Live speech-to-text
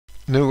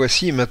Nous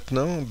voici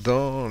maintenant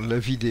dans la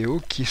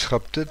vidéo qui sera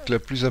peut-être la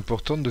plus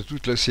importante de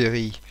toute la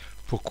série.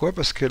 Pourquoi?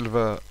 Parce qu'elle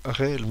va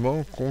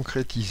réellement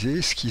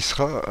concrétiser ce qui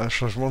sera un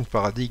changement de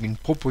paradigme, une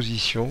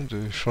proposition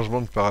de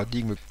changement de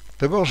paradigme.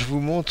 D'abord, je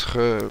vous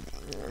montre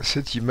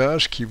cette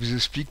image qui vous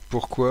explique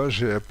pourquoi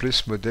j'ai appelé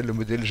ce modèle le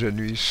modèle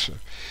Janus.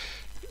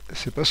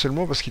 C'est pas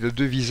seulement parce qu'il a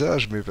deux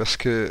visages, mais parce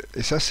que,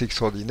 et ça c'est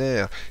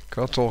extraordinaire,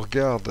 quand on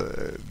regarde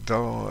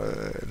dans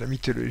la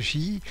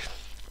mythologie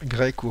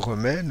grecque ou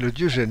romaine, le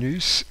dieu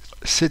Janus,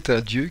 c'est un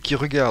dieu qui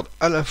regarde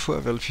à la fois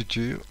vers le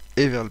futur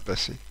et vers le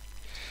passé.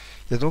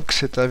 Il y a donc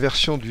cette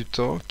inversion du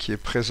temps qui est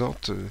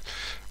présente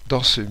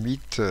dans ce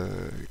mythe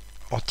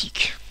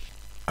antique.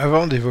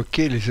 Avant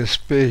d'évoquer les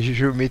aspects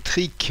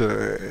géométriques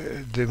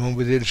de mon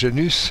modèle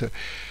Janus,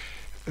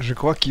 je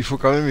crois qu'il faut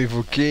quand même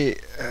évoquer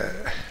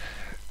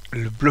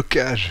le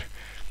blocage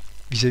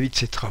vis-à-vis de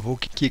ces travaux,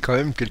 qui est quand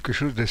même quelque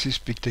chose d'assez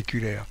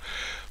spectaculaire.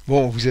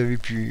 Bon, vous avez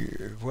pu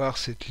voir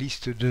cette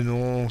liste de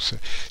noms,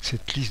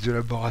 cette liste de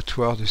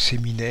laboratoires, de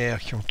séminaires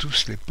qui ont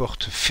tous les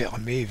portes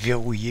fermées,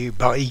 verrouillées,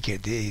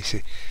 barricadées.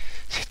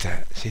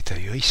 C'est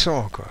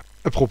ahurissant, quoi.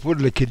 À propos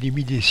de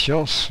l'Académie des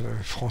sciences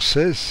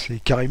française,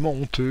 c'est carrément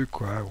honteux,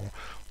 quoi.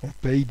 On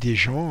paye des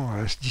gens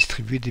à se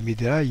distribuer des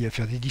médailles, à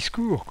faire des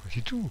discours, quoi,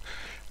 c'est tout.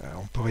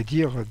 On pourrait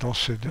dire, dans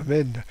ce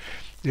domaine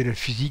de la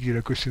physique, de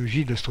la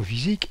cosmologie, de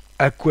l'astrophysique,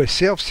 à quoi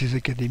servent ces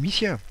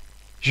académiciens?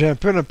 J'ai un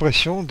peu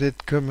l'impression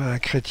d'être comme un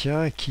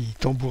chrétien qui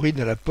tambourine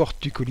à la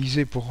porte du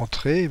Colisée pour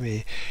entrer,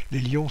 mais les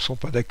lions sont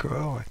pas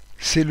d'accord.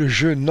 C'est le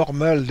jeu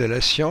normal de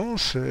la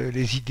science,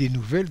 les idées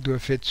nouvelles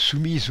doivent être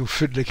soumises au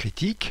feu de la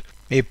critique,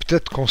 et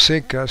peut-être qu'on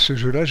sait qu'à ce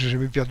jeu-là, j'ai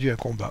jamais perdu un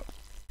combat.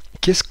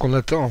 Qu'est-ce qu'on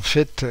attend en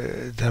fait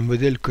d'un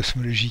modèle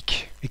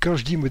cosmologique? Et quand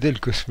je dis modèle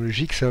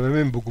cosmologique, ça va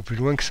même beaucoup plus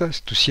loin que ça,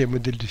 c'est aussi un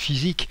modèle de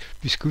physique,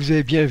 puisque vous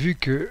avez bien vu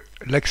que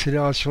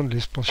l'accélération de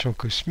l'expansion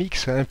cosmique,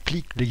 ça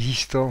implique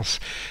l'existence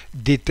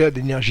d'états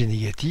d'énergie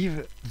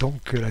négative,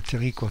 donc la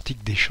théorie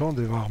quantique des champs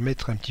devra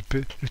remettre un petit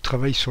peu le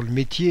travail sur le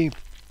métier.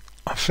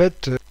 En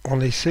fait, on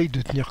essaye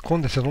de tenir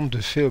compte d'un certain nombre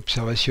de faits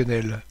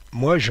observationnels.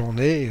 Moi, j'en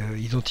ai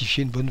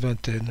identifié une bonne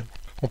vingtaine.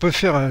 On peut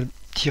faire un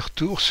petit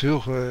retour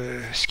sur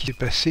ce qui s'est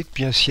passé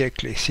depuis un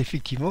siècle. Et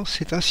effectivement,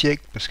 c'est un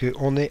siècle, parce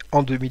qu'on est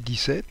en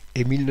 2017,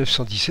 et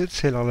 1917,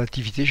 c'est la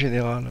relativité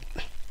générale.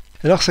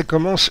 Alors ça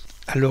commence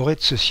à l'orée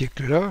de ce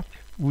siècle-là,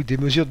 où des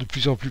mesures de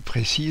plus en plus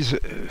précises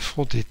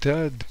font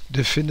état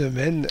de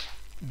phénomènes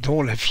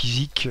dont la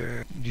physique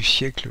du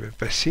siècle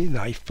passé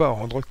n'arrive pas à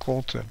rendre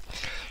compte,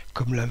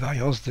 comme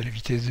l'invariance de la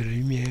vitesse de la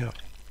lumière.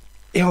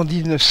 Et en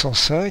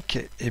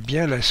 1905, eh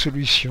bien, la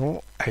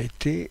solution a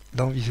été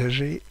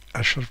d'envisager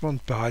un changement de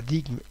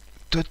paradigme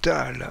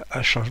total,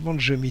 un changement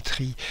de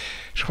géométrie.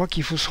 Je crois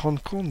qu'il faut se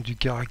rendre compte du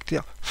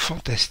caractère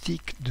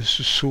fantastique de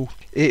ce saut.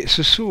 Et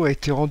ce saut a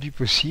été rendu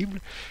possible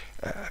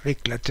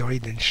avec la théorie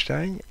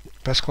d'Einstein,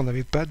 parce qu'on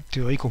n'avait pas de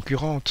théorie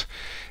concurrente.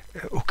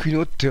 Aucune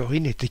autre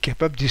théorie n'était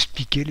capable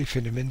d'expliquer les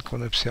phénomènes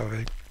qu'on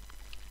observait.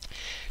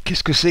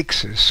 Qu'est-ce que c'est que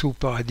ce saut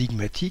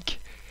paradigmatique?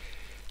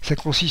 Ça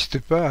consiste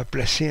pas à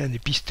placer un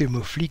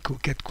épistémoflique aux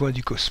quatre coins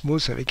du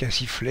cosmos avec un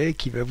sifflet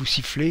qui va vous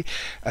siffler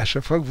à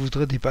chaque fois que vous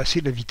voudrez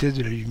dépasser la vitesse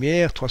de la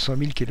lumière, 300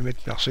 000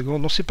 km/s.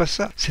 Non, c'est pas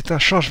ça. C'est un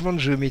changement de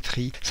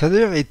géométrie. Ça a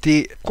d'ailleurs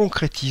été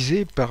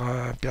concrétisé par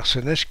un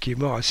personnage qui est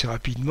mort assez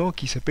rapidement,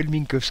 qui s'appelle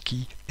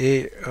Minkowski.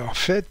 Et en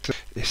fait,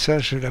 et ça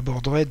je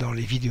l'aborderai dans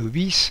les vidéos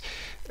bis,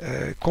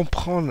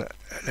 comprendre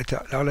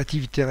la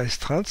relativité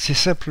restreinte, c'est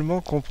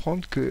simplement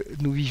comprendre que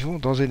nous vivons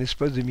dans un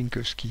espace de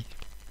Minkowski.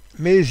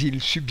 Mais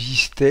il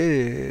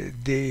subsistait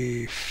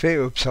des faits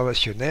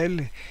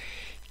observationnels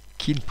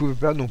qui ne pouvaient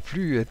pas non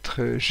plus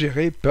être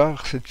gérés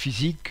par cette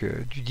physique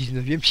du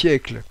 19e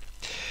siècle.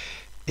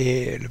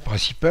 Et le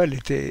principal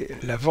était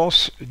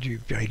l'avance du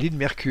périhélie de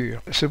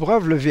Mercure. Ce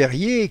brave le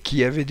Verrier,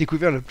 qui avait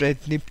découvert la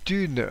planète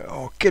Neptune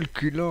en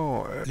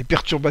calculant les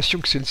perturbations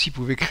que celle-ci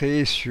pouvait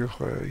créer sur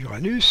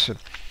Uranus,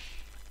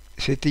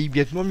 s'était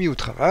immédiatement mis au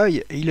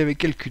travail et il avait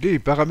calculé les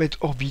paramètres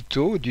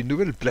orbitaux d'une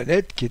nouvelle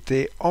planète qui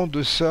était en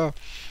deçà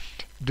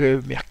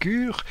de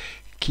Mercure,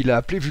 qu'il a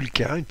appelé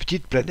Vulcain, une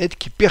petite planète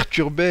qui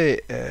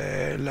perturbait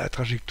la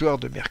trajectoire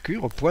de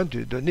Mercure au point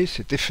de donner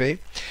cet effet.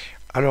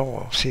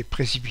 Alors on s'est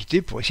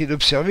précipité pour essayer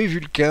d'observer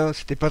Vulcain.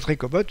 C'était pas très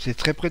commode, c'est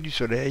très près du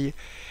Soleil.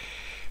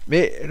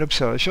 Mais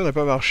l'observation n'a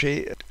pas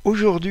marché.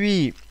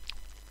 Aujourd'hui,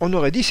 on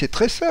aurait dit c'est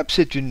très simple,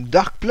 c'est une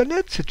dark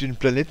planet, c'est une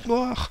planète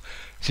noire.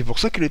 C'est pour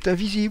ça qu'elle est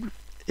invisible.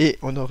 Et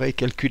on aurait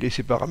calculé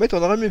ses paramètres,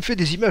 on aurait même fait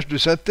des images de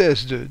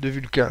synthèse de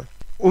Vulcain.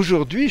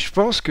 Aujourd'hui, je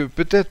pense que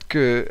peut-être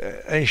que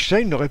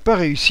Einstein n'aurait pas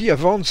réussi à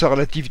vendre sa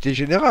relativité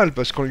générale,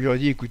 parce qu'on lui aurait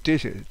dit, écoutez,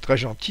 c'est très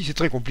gentil, c'est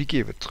très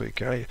compliqué votre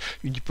truc, hein,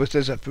 une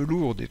hypothèse un peu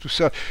lourde et tout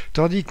ça.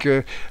 Tandis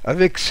que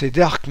avec ces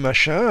dark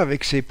machins,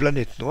 avec ces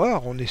planètes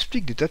noires, on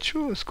explique des tas de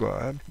choses, quoi.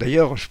 Hein.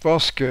 D'ailleurs, je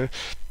pense que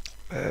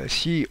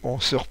si on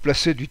se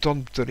replaçait du temps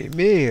de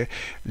Ptolémée,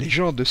 les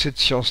gens de cette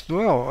science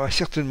noire auraient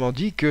certainement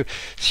dit que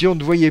si on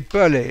ne voyait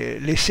pas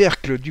les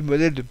cercles du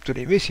modèle de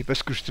Ptolémée, c'est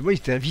parce que justement ils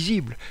étaient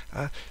invisibles.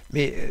 Hein.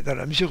 Mais dans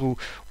la mesure où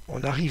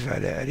on arrive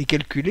à les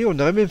calculer, on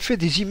aurait même fait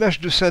des images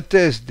de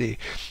synthèse des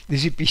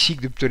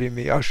épicycles de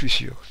Ptolémée. Ah, je suis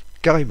sûr,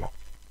 carrément.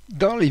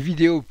 Dans les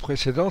vidéos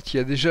précédentes, il y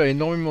a déjà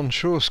énormément de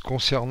choses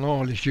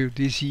concernant les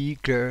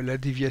géodésiques, la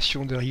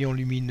déviation des rayons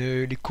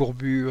lumineux, les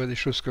courbures, des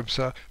choses comme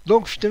ça.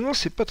 Donc finalement,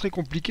 c'est pas très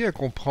compliqué à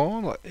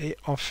comprendre. Et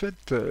en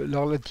fait, la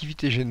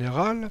relativité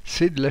générale,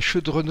 c'est de la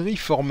chaudronnerie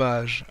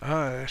formage.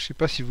 Hein. Je ne sais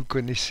pas si vous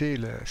connaissez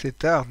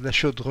cet art de la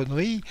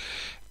chaudronnerie.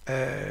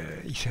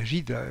 Il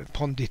s'agit de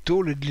prendre des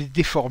tôles et de les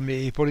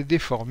déformer. Et pour les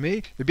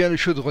déformer, eh bien, le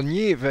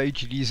chaudronnier va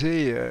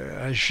utiliser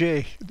un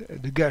jet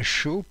de gaz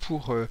chaud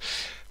pour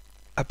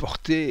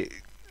apporter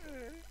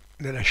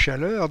de la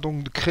chaleur,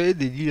 donc de créer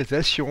des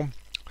dilatations.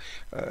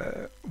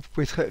 Vous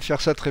pouvez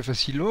faire ça très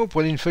facilement. Vous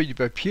prenez une feuille de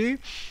papier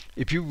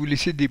et puis vous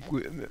laissez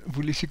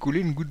couler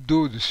une goutte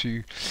d'eau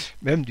dessus,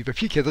 même du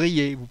papier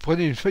quadrillé. Vous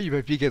prenez une feuille de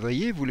papier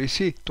quadrillé, vous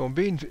laissez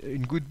tomber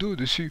une goutte d'eau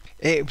dessus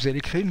et vous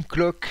allez créer une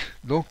cloque.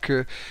 Donc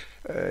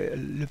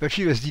le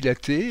papier va se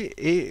dilater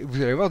et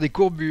vous allez avoir des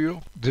courbures.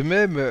 De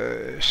même,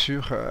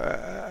 sur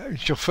une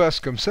surface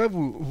comme ça,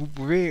 vous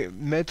pouvez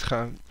mettre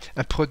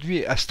un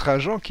produit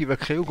astringent qui va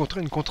créer au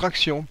contraire une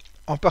contraction.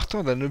 En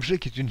partant d'un objet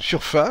qui est une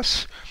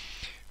surface,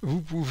 vous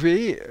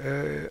pouvez,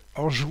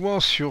 en jouant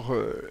sur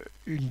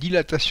une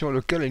dilatation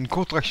locale et une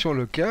contraction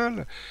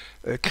locale,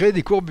 créer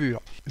des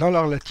courbures. Dans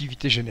la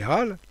relativité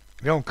générale,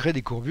 eh bien, on crée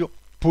des courbures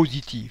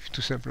positives,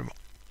 tout simplement.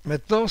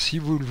 Maintenant, si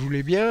vous le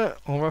voulez bien,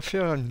 on va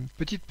faire une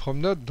petite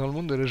promenade dans le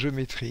monde de la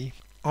géométrie.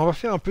 On va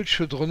faire un peu de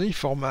chaudronnerie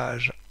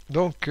formage.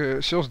 Donc,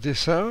 sur ce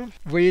dessin,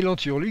 vous voyez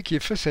l'enturlu qui est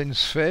face à une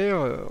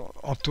sphère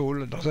en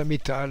tôle, dans un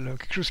métal,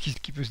 quelque chose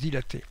qui peut se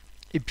dilater.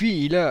 Et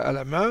puis, il a à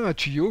la main un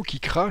tuyau qui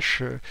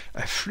crache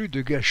un flux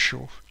de gaz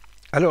chaud.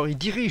 Alors, il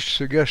dirige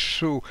ce gaz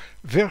chaud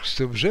vers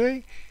cet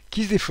objet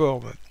qui se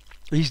déforme.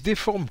 Et il se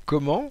déforme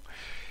comment?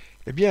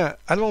 Eh bien,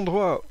 à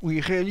l'endroit où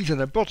il réalise un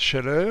apport de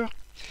chaleur,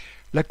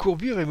 la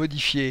courbure est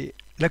modifiée.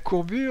 La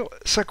courbure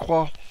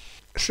s'accroît.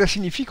 Cela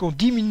signifie qu'on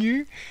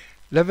diminue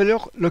la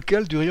valeur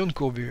locale du rayon de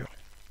courbure.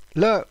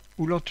 Là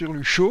où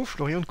l'enturlu chauffe,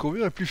 le rayon de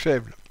courbure est plus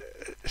faible.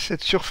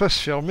 Cette surface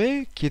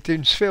fermée, qui était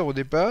une sphère au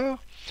départ,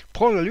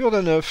 prend l'allure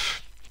d'un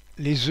œuf.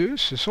 Les œufs,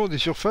 ce sont des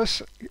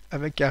surfaces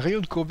avec un rayon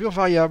de courbure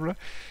variable.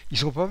 Ils ne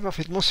sont pas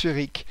parfaitement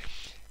sphériques.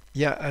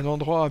 Il y a un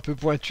endroit un peu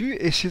pointu,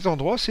 et cet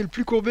endroit, c'est le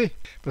plus courbé.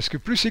 Parce que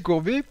plus c'est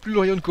courbé, plus le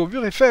rayon de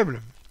courbure est faible.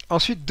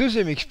 Ensuite,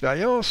 deuxième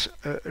expérience,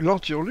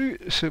 l'enturlu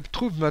se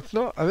trouve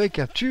maintenant avec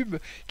un tube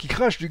qui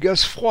crache du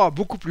gaz froid,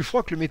 beaucoup plus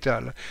froid que le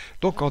métal.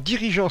 Donc en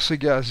dirigeant ce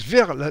gaz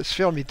vers la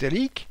sphère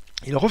métallique,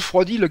 il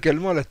refroidit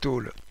localement la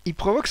tôle. Il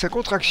provoque sa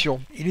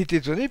contraction. Il est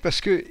étonné parce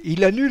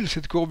qu'il annule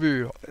cette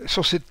courbure.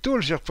 Sur cette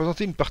tôle, j'ai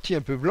représenté une partie un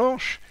peu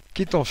blanche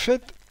qui est en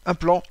fait un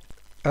plan,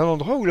 un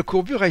endroit où la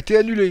courbure a été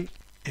annulée.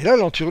 Et là,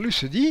 l'enturlu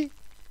se dit,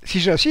 si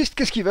j'insiste,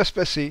 qu'est-ce qui va se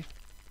passer?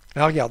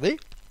 Alors regardez,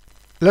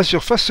 la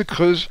surface se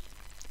creuse.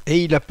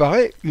 Et il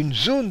apparaît une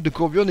zone de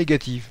courbure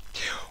négative.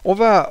 On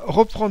va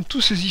reprendre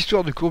toutes ces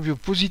histoires de courbures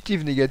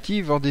positives,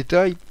 négatives en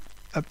détail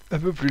un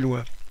peu plus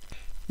loin.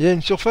 Il y a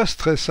une surface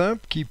très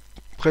simple qui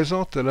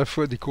présente à la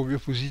fois des courbures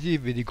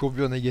positives et des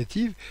courbures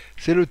négatives,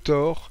 c'est le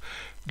tore,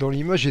 dont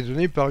l'image est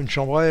donnée par une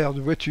chambre à air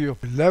de voiture.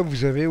 Là,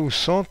 vous avez au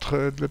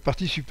centre de la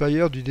partie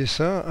supérieure du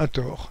dessin un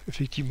tore,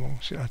 effectivement.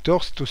 Un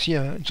tore, c'est aussi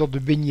une sorte de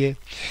beignet.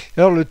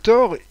 Alors le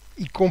tore,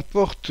 il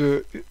comporte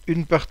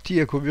une partie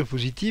à courbure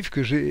positive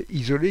que j'ai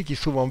isolée, qui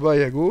se trouve en bas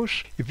et à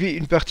gauche, et puis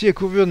une partie à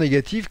courbure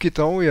négative qui est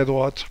en haut et à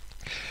droite.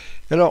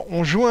 Alors,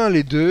 on joint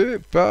les deux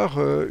par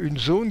une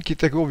zone qui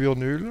est à courbure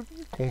nulle,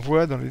 qu'on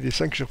voit dans les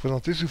dessins que j'ai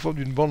représentés sous forme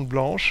d'une bande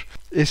blanche,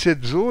 et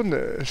cette zone,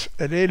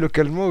 elle est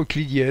localement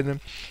euclidienne.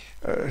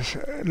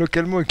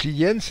 Localement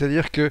euclidienne,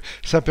 c'est-à-dire que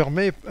ça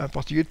permet à un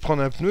particulier de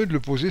prendre un pneu et de le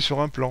poser sur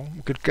un plan,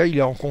 auquel cas il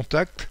est en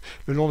contact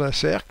le long d'un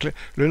cercle,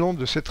 le long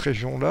de cette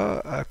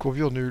région-là à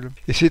courbure nulle.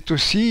 Et c'est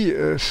aussi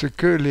ce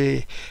que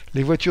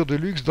les voitures de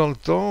luxe dans le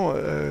temps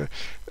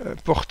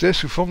portaient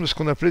sous forme de ce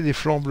qu'on appelait des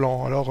flancs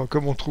blancs. Alors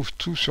comme on trouve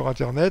tout sur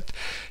internet,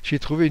 j'ai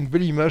trouvé une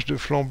belle image de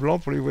flanc blanc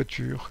pour les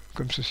voitures,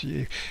 comme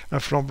ceci.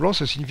 Un flanc blanc,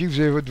 ça signifie que vous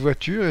avez votre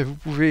voiture et vous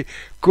pouvez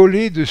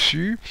coller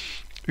dessus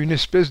une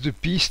espèce de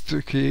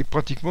piste qui est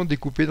pratiquement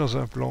découpée dans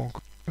un plan.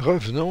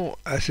 Revenons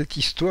à cette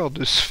histoire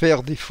de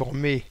sphère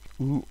déformée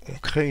où on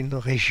crée une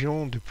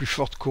région de plus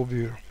forte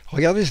courbure.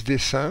 Regardez ce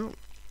dessin,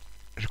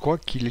 je crois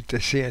qu'il est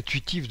assez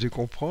intuitif de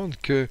comprendre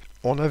que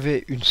on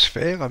avait une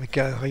sphère avec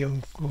un rayon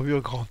de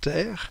courbure grand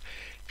R,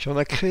 puis on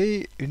a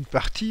créé une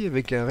partie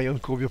avec un rayon de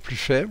courbure plus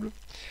faible,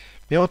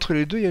 mais entre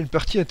les deux il y a une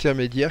partie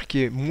intermédiaire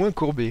qui est moins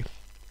courbée.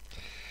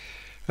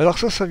 Alors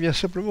ça vient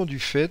simplement du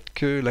fait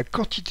que la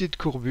quantité de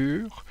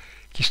courbure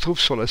qui se trouve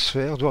sur la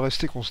sphère doit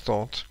rester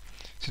constante.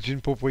 C'est une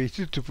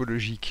propriété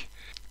topologique.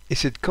 Et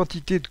cette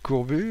quantité de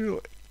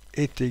courbure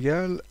est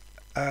égale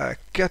à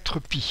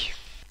 4π.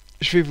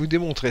 Je vais vous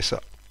démontrer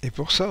ça. Et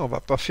pour ça, on ne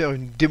va pas faire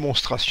une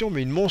démonstration,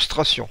 mais une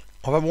monstration.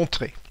 On va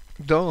montrer.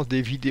 Dans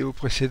des vidéos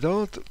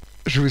précédentes,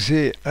 je vous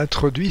ai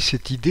introduit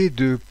cette idée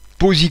de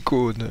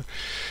posicône,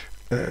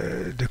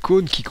 de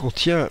cône qui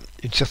contient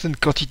une certaine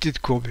quantité de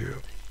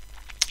courbure.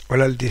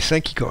 Voilà le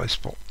dessin qui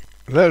correspond.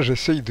 Là,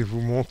 j'essaye de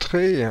vous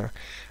montrer un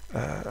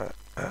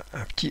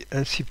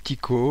si petit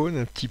cône,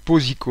 un petit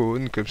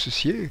posicône comme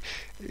ceci,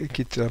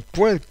 qui est un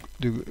point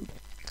de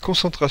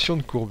concentration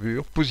de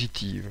courbure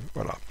positive.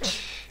 Voilà.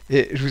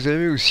 Et je vous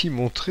avais aussi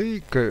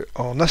montré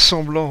qu'en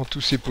assemblant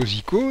tous ces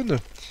posicônes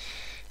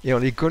et en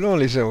les collant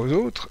les uns aux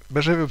autres,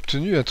 j'avais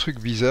obtenu un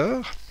truc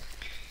bizarre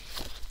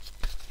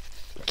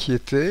qui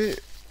était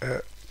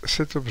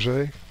cet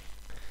objet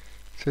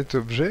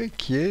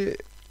qui est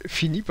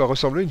fini par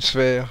ressembler à une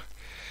sphère.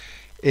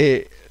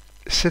 Et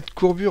cette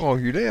courbure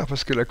angulaire,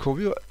 parce que la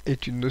courbure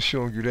est une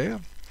notion angulaire,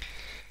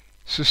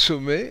 ce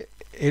sommet,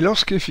 et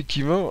lorsque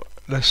effectivement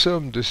la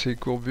somme de ces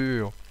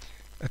courbures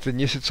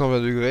atteignait 720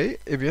 degrés,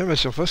 eh bien ma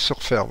surface se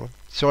referme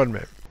sur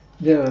elle-même.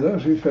 Bien, alors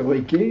je vais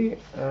fabriquer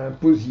un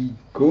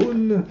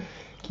posicône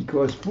qui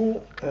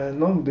correspond à un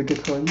angle de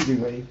 90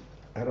 degrés.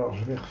 Alors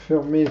je vais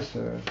refermer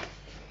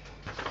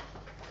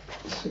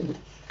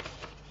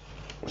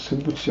ce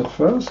bout de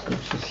surface comme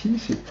ceci.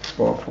 C'est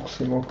pas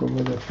forcément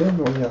commode à faire,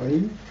 mais on y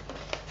arrive.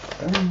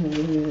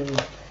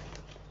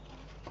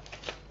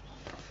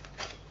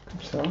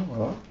 Comme ça,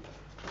 voilà.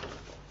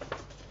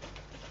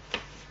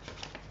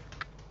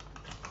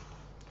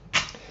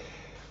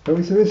 Alors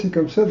vous savez, c'est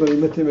comme ça, dans les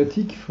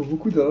mathématiques, il faut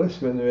beaucoup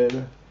d'adresses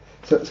manuelles.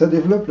 Ça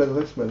développe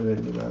l'adresse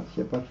manuelle de maths,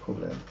 il n'y a pas de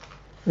problème.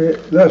 Et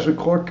là, je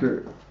crois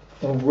que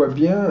on voit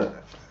bien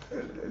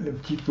le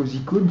petit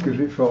posicône que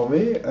j'ai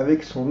formé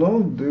avec son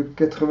angle de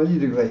 90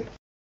 degrés.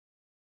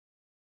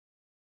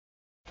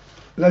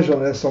 Là,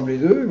 j'en ai assemblé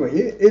deux, vous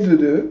voyez, et de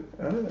deux.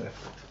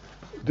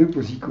 Deux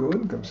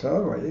posicônes, comme ça,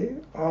 vous voyez,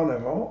 en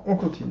avant, on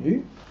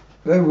continue.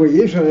 Là, vous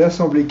voyez, j'en ai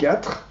assemblé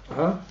quatre.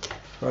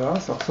 Voilà,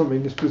 ça ressemble à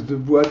une espèce de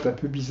boîte un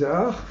peu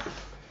bizarre.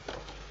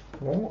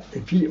 Bon,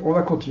 et puis on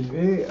va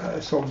continuer à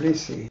assembler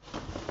ces...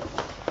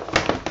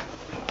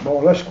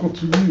 Bon, là je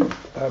continue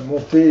à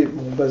monter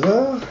mon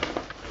bazar.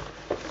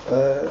 Vous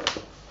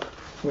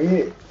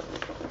voyez,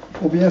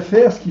 pour bien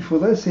faire, ce qu'il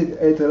faudrait,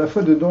 c'est être à la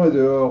fois dedans et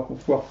dehors, pour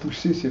pouvoir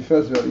pousser ces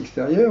faces vers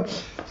l'extérieur.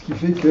 Ce qui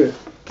fait que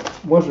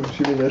moi je me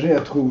suis ménagé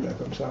un trou, là,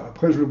 comme ça.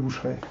 Après je le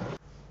boucherai.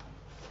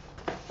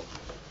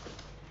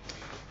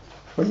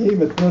 Vous voyez,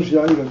 maintenant j'y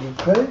arrive à peu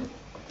près.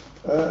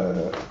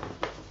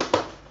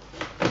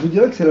 Je vous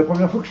dirais que c'est la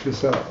première fois que je fais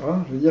ça.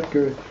 Je veux dire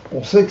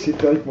qu'on sait que c'est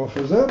théoriquement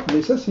faisable,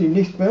 mais ça c'est une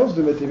expérience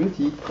de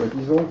mathématiques.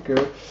 Disons que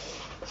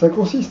ça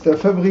consiste à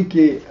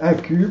fabriquer un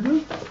cube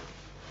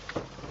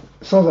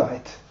sans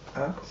arêtes.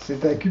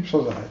 C'est un cube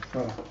sans arêtes.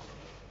 Voilà.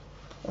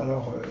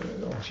 Alors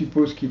on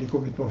suppose qu'il est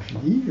complètement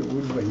fini, vous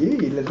le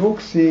voyez. Et là donc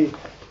ces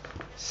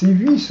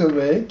 8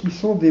 sommets qui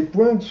sont des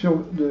points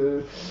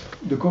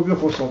de courbure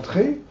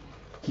concentrée,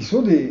 qui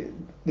sont des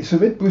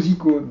sommets de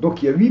posicône.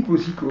 Donc il y a 8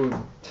 posicônes.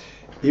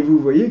 Et vous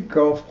voyez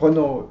qu'en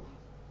prenant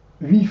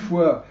 8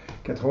 fois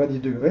 90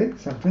 degrés,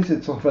 ça me fait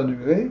 720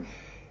 degrés,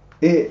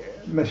 et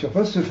ma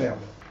surface se ferme.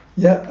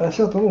 Il y a un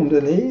certain nombre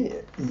d'années,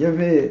 il y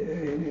avait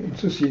une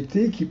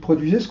société qui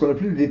produisait ce qu'on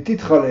appelait des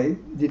tétralais.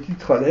 Des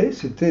tétralais,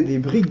 c'était des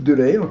briques de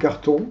lait en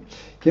carton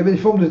qui avaient des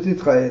formes de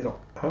tétraèdres.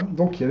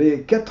 Donc il y avait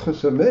 4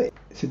 sommets,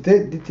 c'était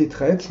des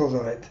tétraèdres sans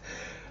arêtes.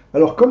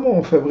 Alors comment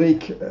on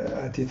fabrique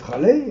un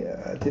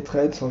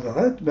tétraèdre sans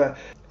arête?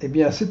 Eh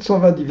bien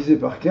 720 divisé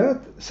par 4,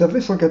 ça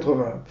fait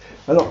 180.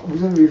 Alors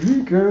vous avez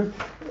vu que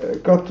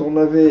quand on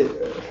avait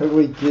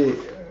fabriqué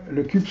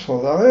le cube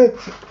sans arête,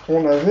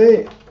 on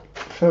avait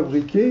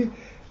fabriqué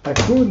un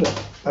cône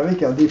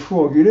avec un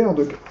défaut angulaire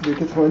de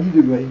 90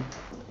 degrés.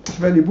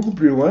 Je vais aller beaucoup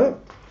plus loin,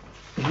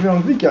 je vais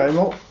enlever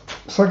carrément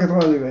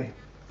 180 degrés.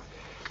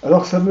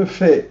 Alors ça me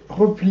fait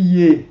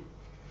replier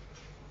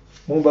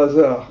mon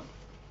bazar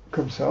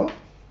comme ça.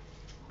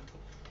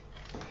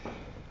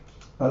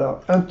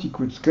 Alors, un petit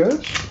coup de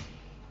scotch.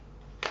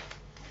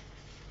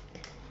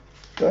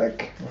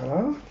 Tac,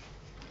 voilà.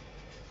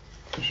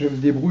 Je me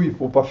débrouille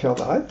pour ne pas faire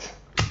d'arête.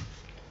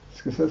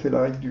 Parce que ça, c'est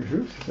la règle du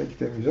jeu, c'est ça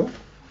qui est amusant.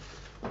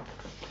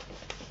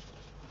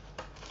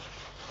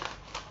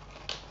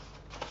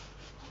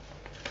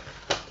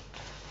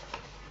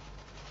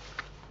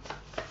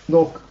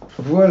 Donc,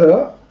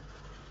 voilà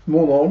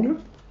mon angle.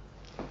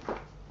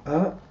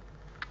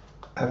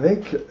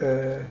 Avec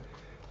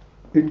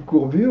une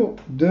courbure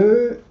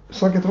de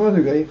 180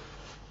 degrés.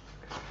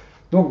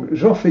 Donc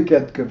j'en fais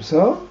 4 comme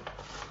ça,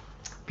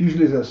 puis je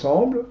les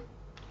assemble,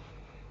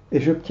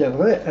 et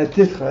j'obtiendrai un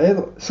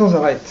tétraèdre sans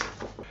arête.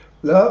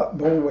 Là,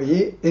 bon, vous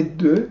voyez, et de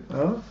 2,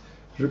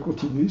 je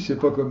continue, c'est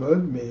pas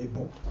commode, mais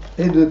bon.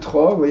 Et de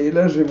 3, vous voyez,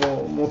 là j'ai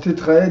mon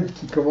tétraèdre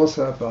qui commence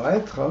à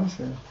apparaître,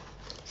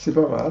 c'est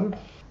pas mal.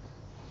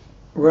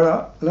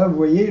 Voilà, là vous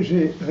voyez,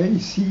 j'ai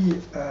réussi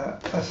à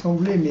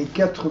assembler mes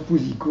 4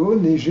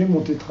 posicônes et j'ai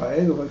mon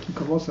tétraèdre qui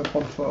commence à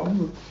prendre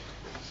forme.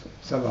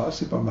 Ça va,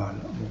 c'est pas mal.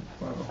 Bon,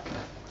 voilà.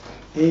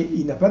 Et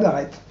il n'a pas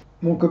d'arête.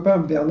 Mon copain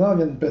Bernard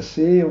vient de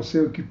passer, on s'est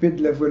occupé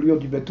de la voilure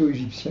du bateau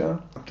égyptien.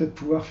 On va peut-être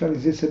pouvoir faire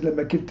les essais de la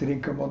maquette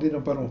télécommandée dans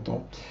pas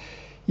longtemps.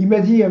 Il m'a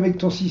dit, avec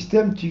ton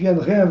système, tu viens de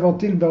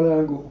réinventer le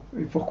berlingot.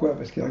 Et pourquoi?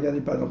 Parce que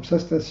regardez, par exemple, ça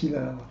c'est un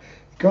cylindre.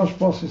 Et quand je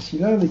pense au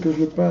cylindre et que je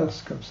le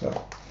pince comme ça,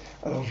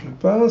 alors je le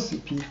pince et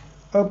puis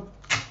hop,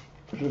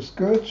 je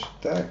scotche,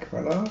 tac,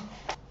 voilà.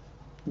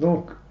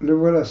 Donc le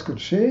voilà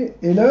scotché.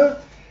 Et là,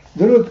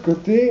 de l'autre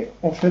côté,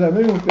 on fait la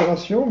même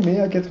opération mais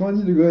à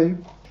 90 degrés.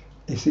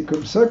 Et c'est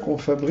comme ça qu'on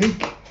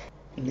fabrique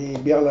les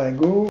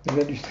berlingots de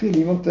l'industrie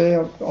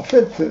alimentaire. En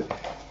fait,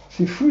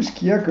 c'est fou ce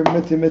qu'il y a comme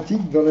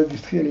mathématiques dans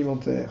l'industrie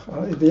alimentaire.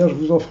 Et d'ailleurs, je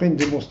vous en ferai une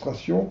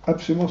démonstration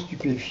absolument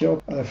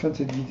stupéfiante à la fin de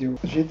cette vidéo.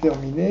 J'ai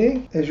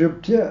terminé et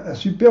j'obtiens un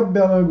superbe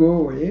berlingot,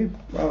 vous voyez.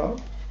 Voilà.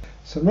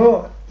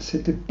 Seulement,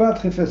 c'était pas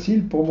très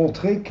facile pour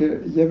montrer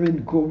qu'il y avait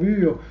une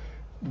courbure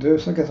de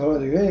 180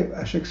 degrés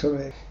à chaque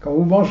sommet. Quand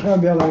vous mangerez un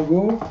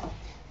berlingot,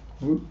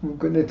 vous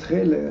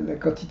connaîtrez la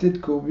quantité de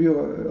courbure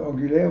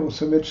angulaire au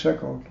sommet de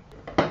chaque angle.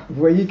 Vous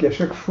voyez qu'à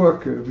chaque fois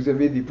que vous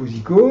avez des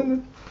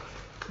posicônes,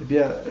 eh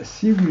bien,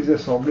 si vous les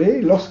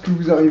assemblez, lorsque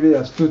vous arrivez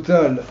à ce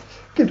total,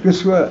 quel que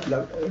soit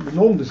le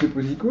nombre de ces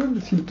posicônes,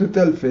 si le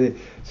total fait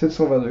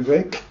 720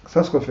 degrés,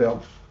 ça se referme.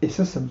 Et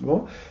ça,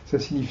 simplement, ça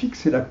signifie que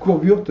c'est la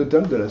courbure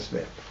totale de la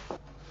sphère.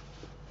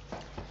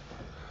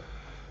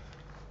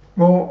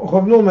 Bon,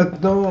 revenons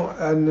maintenant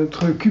à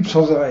notre cube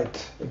sans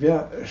arêtes. Eh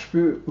bien, je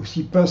peux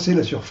aussi pincer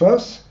la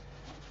surface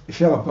et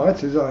faire apparaître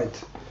ces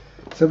arêtes.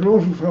 Simplement,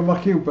 je vous ferai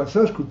remarquer au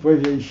passage que vous pourrez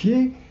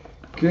vérifier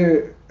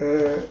que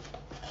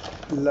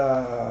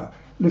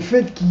le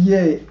fait qu'il y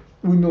ait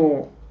ou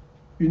non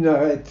une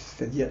arête,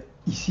 c'est-à-dire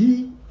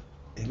ici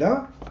et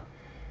là,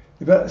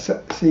 eh ben,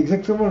 c'est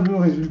exactement le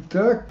même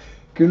résultat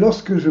que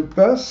lorsque je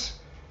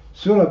passe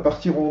sur la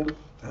partie ronde.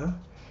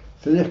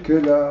 C'est-à-dire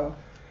que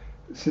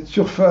cette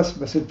surface,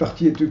 cette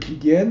partie est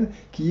euclidienne,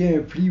 qu'il y ait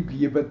un pli ou qu'il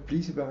n'y ait pas de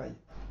pli, c'est pareil.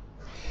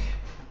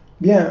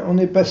 Bien, on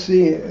est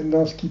passé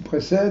dans ce qui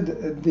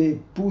précède des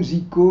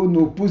posicônes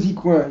aux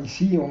posicoins.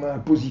 Ici, on a un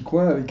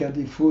posicoin avec un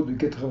défaut de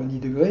 90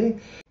 degrés.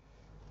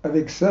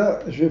 Avec ça,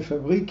 je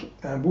fabrique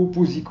un beau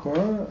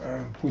posicoin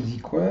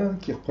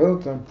qui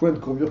représente un point de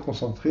courbure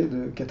concentré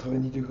de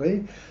 90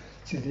 degrés,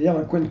 c'est-à-dire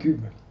un coin de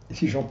cube. Et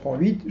si j'en prends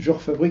 8, je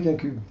refabrique un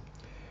cube.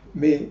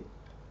 Mais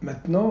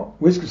maintenant,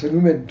 où est-ce que ça nous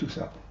mène tout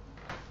ça?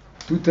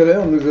 Tout à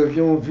l'heure, nous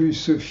avions vu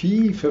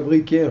Sophie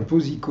fabriquer un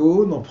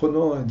posicône en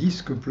prenant un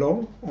disque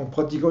plan, en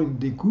pratiquant une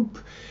découpe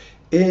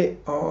et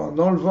en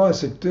enlevant un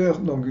secteur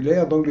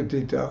d'angulaire d'angle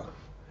θ.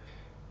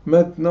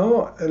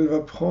 Maintenant, elle va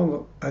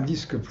prendre un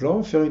disque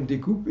plan, faire une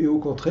découpe et au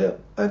contraire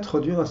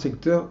introduire un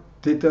secteur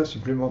θ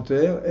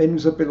supplémentaire et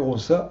nous appellerons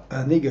ça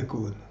un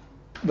négacône.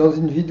 Dans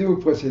une vidéo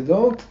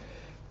précédente,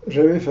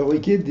 j'avais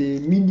fabriqué des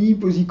mini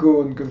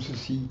posicônes comme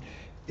ceci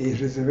et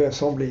je les avais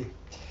assemblés.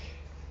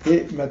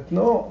 Et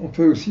maintenant, on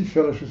peut aussi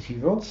faire la chose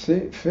suivante,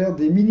 c'est faire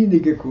des mini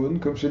négacônes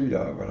comme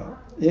celui-là,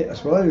 voilà. Et à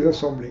ce moment-là, les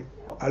assembler.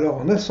 Alors,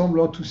 en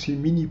assemblant tous ces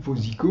mini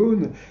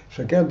posicônes,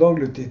 chacun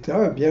d'angle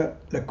θ, eh bien,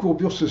 la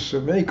courbure se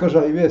semait, et quand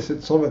j'arrivais à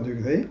 720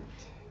 degrés,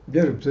 eh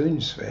bien, j'obtenais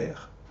une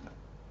sphère.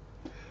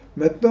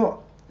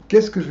 Maintenant,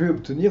 qu'est-ce que je vais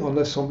obtenir en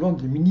assemblant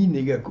des mini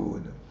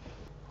négacônes?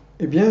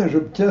 Eh bien,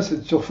 j'obtiens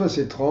cette surface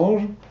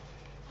étrange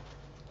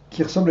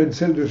qui ressemble à une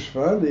selle de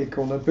cheval et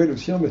qu'on appelle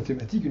aussi en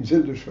mathématiques une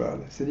selle de cheval.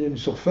 C'est-à-dire une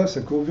surface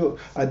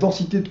à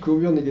densité de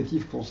courbure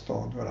négative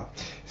constante. Voilà.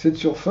 Cette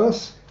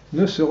surface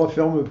ne se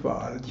referme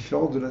pas, à la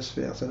différence de la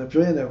sphère. Ça n'a plus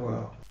rien à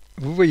voir.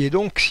 Vous voyez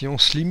donc, si on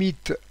se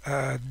limite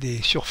à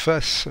des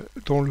surfaces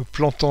dont le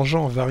plan tangent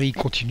varie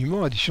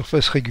continuellement, à des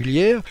surfaces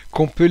régulières,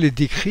 qu'on peut les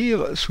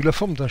décrire sous la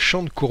forme d'un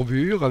champ de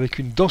courbure avec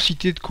une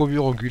densité de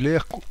courbure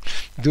angulaire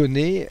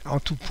donnée en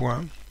tout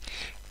point,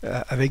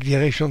 avec des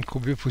régions de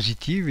courbure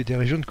positives et des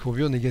régions de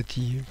courbure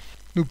négatives.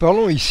 Nous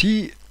parlons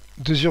ici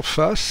de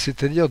surfaces,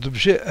 c'est-à-dire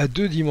d'objets à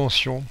deux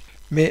dimensions.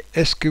 Mais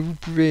est-ce que vous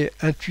pouvez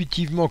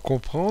intuitivement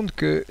comprendre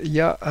qu'il y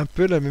a un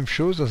peu la même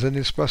chose dans un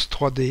espace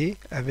 3D,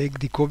 avec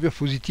des courbures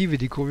positives et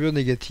des courbures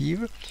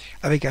négatives,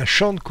 avec un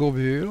champ de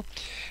courbure,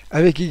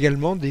 avec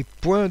également des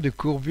points de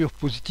courbure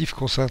positive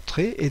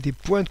concentrés et des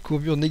points de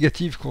courbure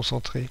négative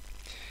concentrés?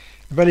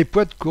 Les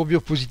points de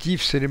courbure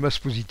positive, c'est les masses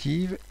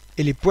positives,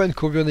 et les points de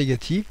courbure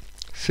négative,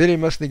 c'est les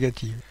masses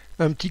négatives.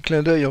 Un petit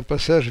clin d'œil en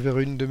passage vers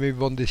une de mes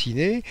bandes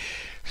dessinées.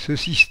 Ce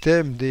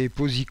système des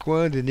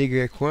posicoins, des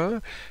négacoins,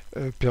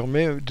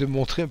 permet de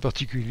montrer en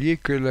particulier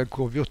que la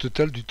courbure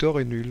totale du tore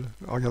est nulle.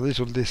 Regardez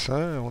sur le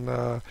dessin, on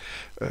a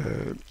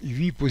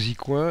 8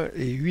 posicoins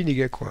et 8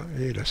 négacoins,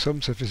 et la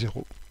somme, ça fait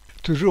 0.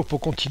 Toujours pour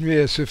continuer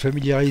à se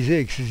familiariser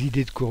avec ces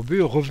idées de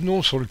courbure,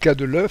 revenons sur le cas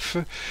de l'œuf,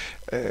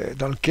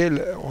 dans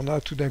lequel on a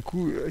tout d'un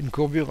coup une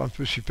courbure un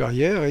peu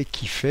supérieure et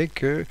qui fait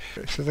que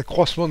cet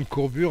accroissement de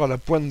courbure à la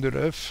pointe de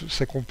l'œuf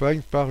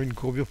s'accompagne par une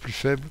courbure plus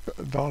faible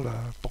dans la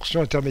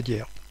portion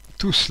intermédiaire.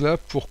 Tout cela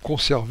pour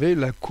conserver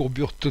la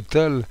courbure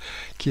totale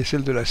qui est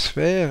celle de la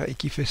sphère et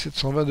qui fait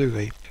 720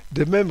 degrés.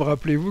 De même,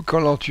 rappelez-vous,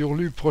 quand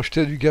l'enturlu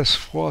projetait du gaz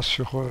froid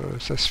sur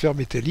sa sphère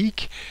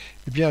métallique,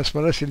 eh bien à ce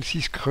moment-là,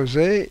 celle-ci se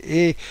creusait,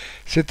 et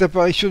cette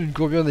apparition d'une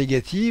courbure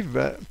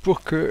négative,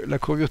 pour que la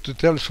courbure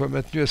totale soit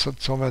maintenue à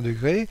 120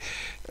 degrés,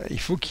 il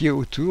faut qu'il y ait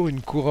autour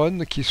une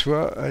couronne qui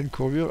soit à une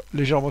courbure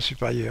légèrement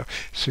supérieure,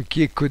 ce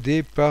qui est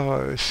codé par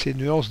ces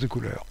nuances de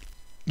couleurs.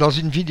 Dans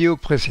une vidéo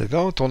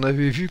précédente, on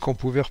avait vu qu'on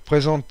pouvait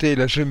représenter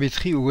la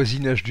géométrie au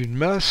voisinage d'une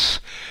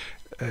masse,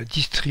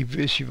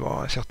 distribuée suivant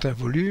un certain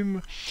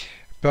volume,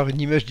 par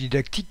une image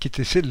didactique qui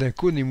était celle d'un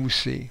cône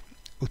émoussé,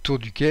 autour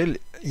duquel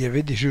il y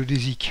avait des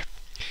géodésiques.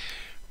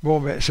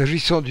 Bon,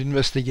 s'agissant d'une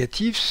masse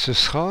négative, ce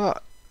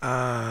sera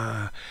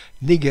un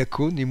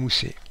négacône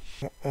émoussé.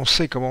 On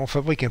sait comment on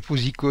fabrique un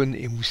posicône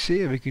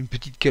émoussé avec une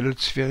petite calotte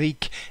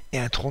sphérique et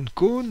un tronc de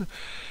cône.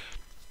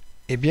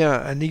 Eh bien,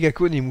 un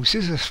négacône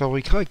émoussé, ça se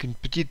fabriquera avec une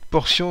petite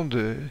portion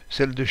de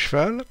selle de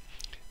cheval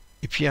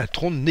et puis un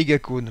tronc de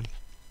négacône.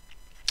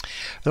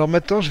 Alors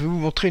maintenant, je vais vous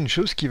montrer une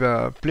chose qui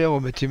va plaire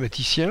aux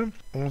mathématiciens.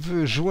 On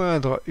veut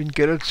joindre une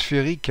calotte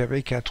sphérique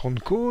avec un tronc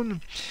de cône,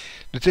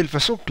 de telle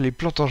façon que les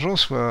plans tangents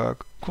soient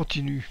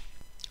continus.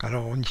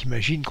 Alors on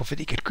imagine qu'on fait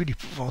des calculs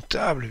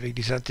épouvantables avec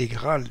des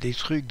intégrales, des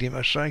trucs, des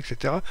machins,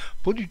 etc.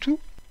 Pas du tout.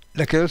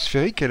 La calotte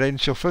sphérique, elle a une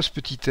surface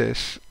petit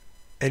s.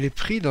 Elle est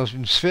prise dans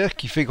une sphère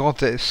qui fait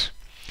grand S.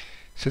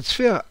 Cette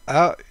sphère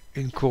a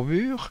une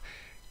courbure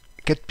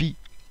 4π.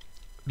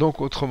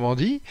 Donc autrement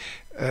dit,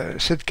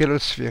 cette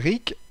calotte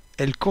sphérique,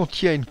 elle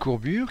contient une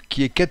courbure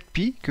qui est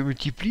 4π que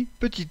multiplie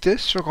petit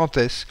s sur grand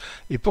S.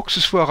 Et pour que ce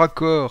soit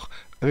raccord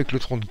avec le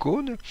tronc de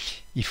cône,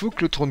 il faut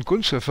que le tronc de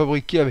cône soit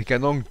fabriqué avec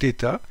un angle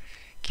θ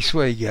qui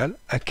soit égal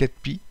à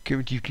 4π que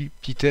multiplie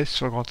petit s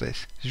sur grand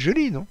S. C'est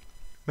joli, non?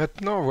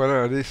 Maintenant, voilà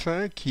un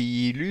dessin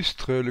qui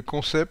illustre le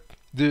concept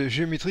de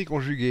géométrie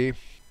conjuguée.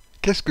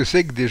 Qu'est-ce que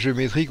c'est que des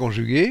géométries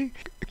conjuguées?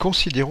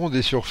 Considérons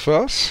des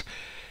surfaces,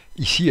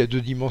 ici à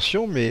 2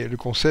 dimensions, mais le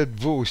concept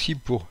vaut aussi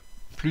pour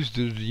plus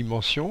de 2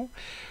 dimensions.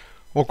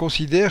 On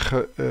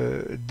considère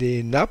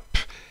des nappes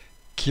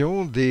qui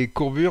ont des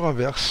courbures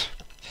inverses.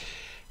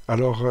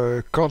 Alors,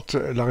 quand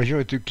la région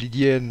est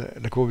euclidienne,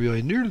 la courbure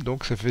est nulle,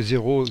 donc ça fait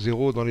 0,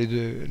 0 dans les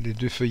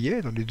deux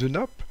feuillets, dans les deux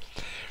nappes.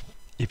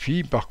 Et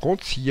puis, par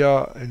contre, s'il y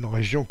a une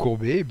région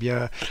courbée, eh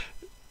bien,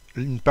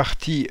 une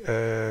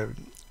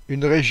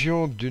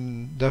région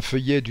d'un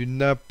feuillet, d'une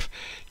nappe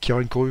qui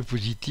aura une courbure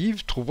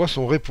positive, trouvera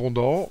son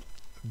répondant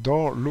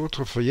dans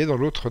l'autre feuillet, dans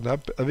l'autre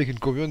nappe, avec une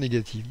courbure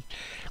négative.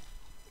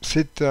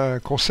 C'est un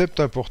concept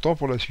important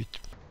pour la suite.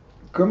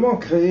 Comment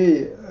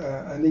créer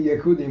un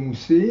négacône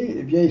émoussé?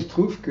 Eh bien, il se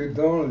trouve que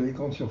dans les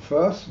grandes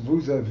surfaces,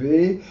 vous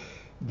avez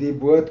des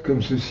boîtes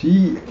comme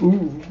ceci, où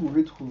vous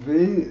pouvez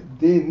trouver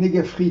des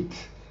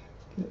négafrites,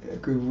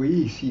 que vous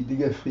voyez ici,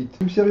 négafrites. Je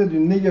vais me servir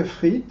d'une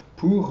négafrite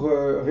pour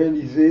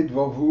réaliser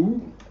devant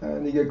vous un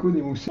négacône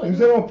émoussé.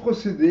 Nous allons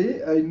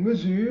procéder à une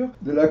mesure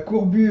de la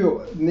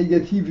courbure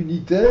négative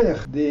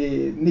unitaire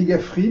des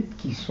négafrites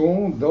qui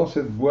sont dans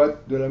cette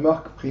boîte de la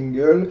marque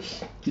Pringle,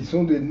 qui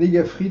sont des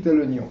négafrites à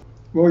l'oignon.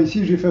 Bon,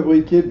 ici j'ai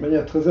fabriqué de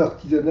manière très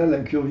artisanale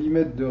un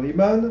curvimètre de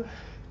Riemann.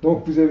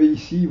 Donc vous avez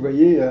ici, vous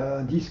voyez,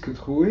 un disque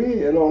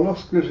troué. Alors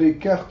lorsque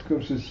j'écarte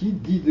comme ceci,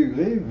 10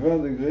 degrés,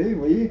 20 degrés, vous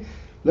voyez,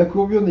 la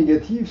courbure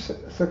négative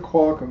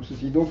s'accroît comme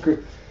ceci. Donc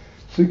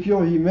ce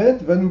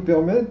curvimètre va nous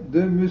permettre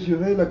de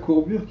mesurer la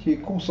courbure qui est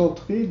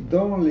concentrée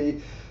dans les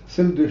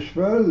selles de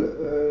cheval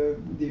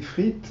des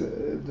frites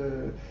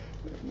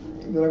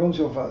de la grande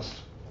surface.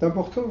 C'est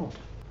important.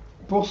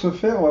 Pour ce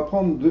faire, on va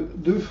prendre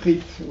deux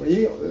frites. Vous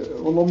voyez,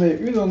 on en met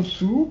une en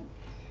dessous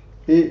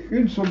et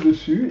une sur le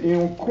dessus, et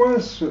on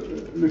coince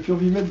le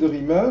curvimètre de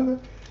Riemann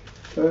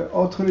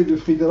entre les deux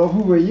frites. Alors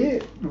vous voyez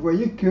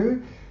que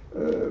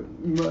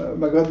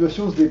ma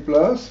graduation se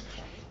déplace,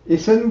 et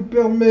ça nous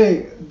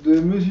permet de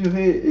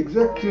mesurer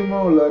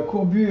exactement la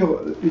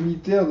courbure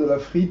unitaire de la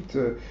frite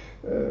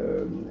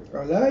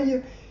à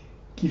l'ail,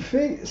 qui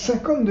fait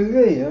 50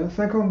 degrés.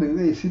 50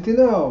 degrés, c'est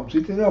énorme,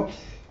 c'est énorme.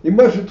 Et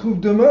moi, je trouve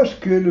dommage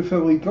que le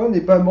fabricant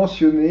n'ait pas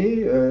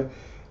mentionné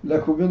la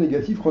courbure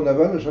négative qu'on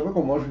avale à chaque fois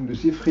qu'on mange une de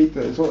ces frites.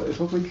 Elles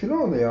sont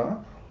excellentes, d'ailleurs.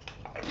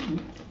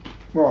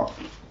 Voilà.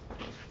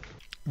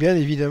 Bien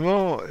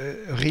évidemment,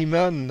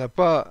 Riemann n'a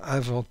pas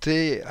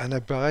inventé un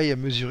appareil à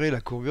mesurer la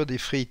courbure des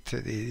frites,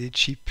 des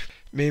chips.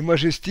 Mais moi,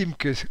 j'estime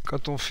que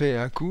quand on fait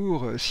un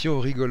cours, si on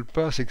rigole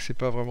pas, c'est que c'est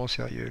pas vraiment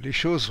sérieux. Les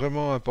choses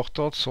vraiment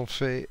importantes sont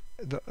faites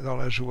dans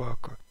la joie,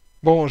 quoi.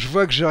 Bon, je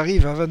vois que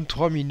j'arrive à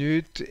 23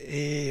 minutes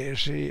et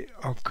j'ai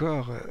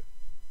encore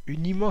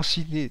une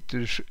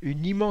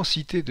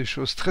immensité de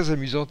choses très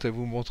amusantes à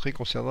vous montrer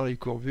concernant les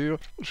courbures.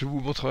 Je vous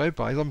montrerai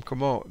par exemple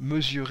comment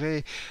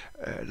mesurer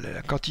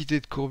la quantité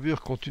de courbure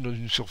contenue dans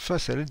une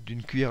surface à l'aide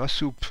d'une cuillère à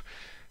soupe.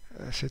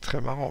 C'est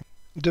très marrant.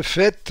 De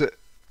fait,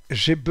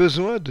 j'ai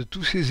besoin de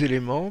tous ces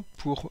éléments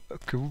pour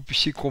que vous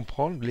puissiez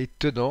comprendre les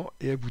tenants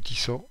et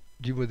aboutissants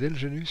du modèle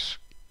Janus.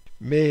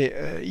 Mais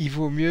il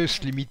vaut mieux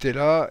se limiter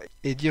là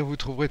et dire vous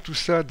trouverez tout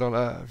ça dans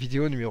la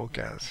vidéo numéro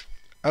 15.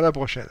 À la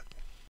prochaine.